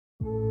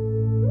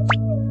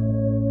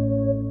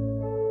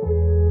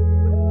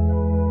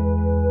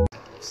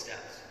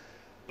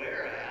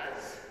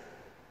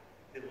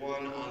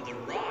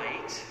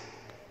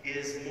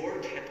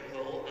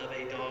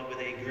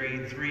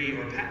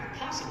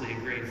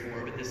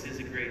4, but this is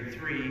a grade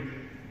 3.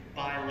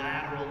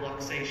 Bilateral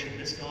luxation.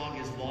 This dog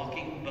is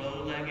walking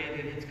bow-legged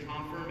in its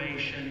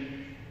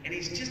conformation, and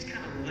he's just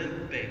kind of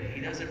limping.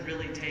 He doesn't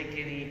really take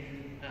any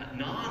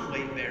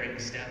non-weight-bearing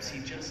steps. He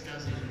just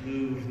doesn't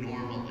move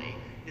normally.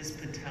 His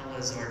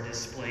patellas are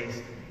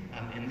displaced,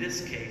 in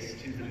this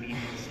case, to the medial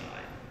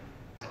side.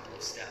 A couple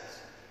of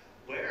steps.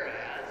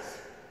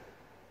 Whereas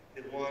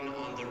the one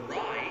on the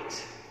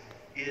right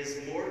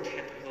is more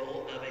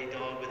typical of a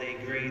dog with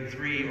a grade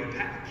 3 or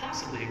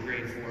possibly a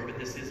grade 4, but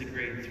this is a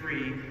grade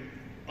 3.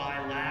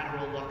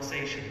 Bilateral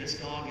luxation. This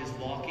dog is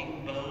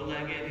walking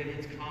bow-legged in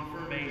its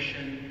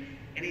conformation,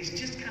 and he's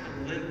just kind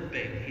of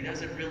limping. He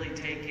doesn't really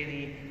take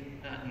any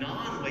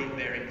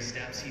non-weight-bearing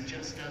steps. He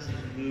just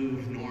doesn't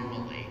move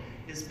normally.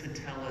 His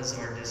patellas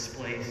are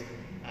displaced,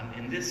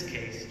 in this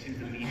case, to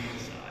the medial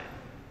side.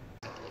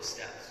 A couple of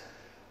steps.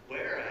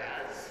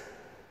 Whereas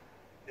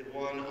the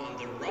one on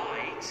the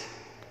right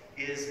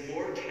is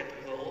more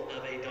typical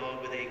of a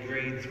dog with a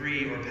grade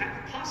 3 or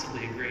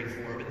possibly a grade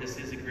 4, but this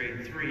is a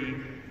grade 3.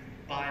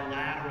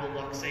 Bilateral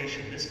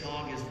luxation. This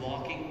dog is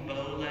walking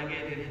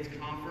bow-legged in its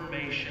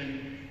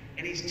conformation,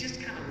 and he's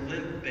just kind of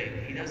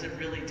limping. He doesn't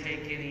really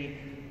take any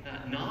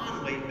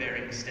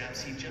non-weight-bearing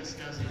steps. He just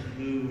doesn't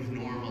move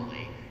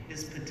normally.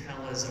 His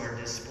patellas are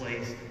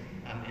displaced,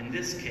 in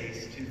this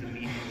case, to the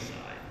medial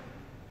side.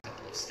 A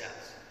couple of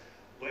steps.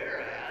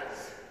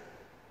 Whereas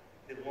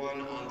the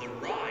one on the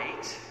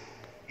right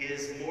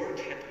is more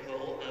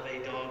typical of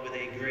a dog with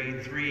a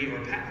grade 3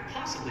 or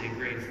possibly a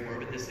grade 4,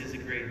 but this is a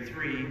grade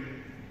 3.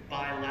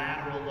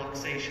 Bilateral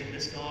luxation.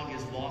 This dog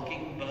is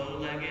walking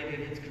bow-legged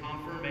in its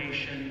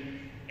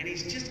conformation, and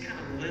he's just kind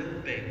of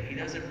limping. He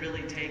doesn't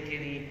really take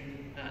any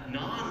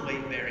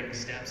non-weight-bearing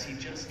steps. He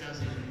just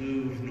doesn't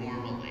move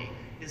normally.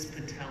 His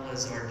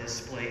patellas are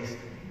displaced,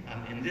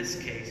 in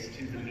this case,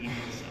 to the medial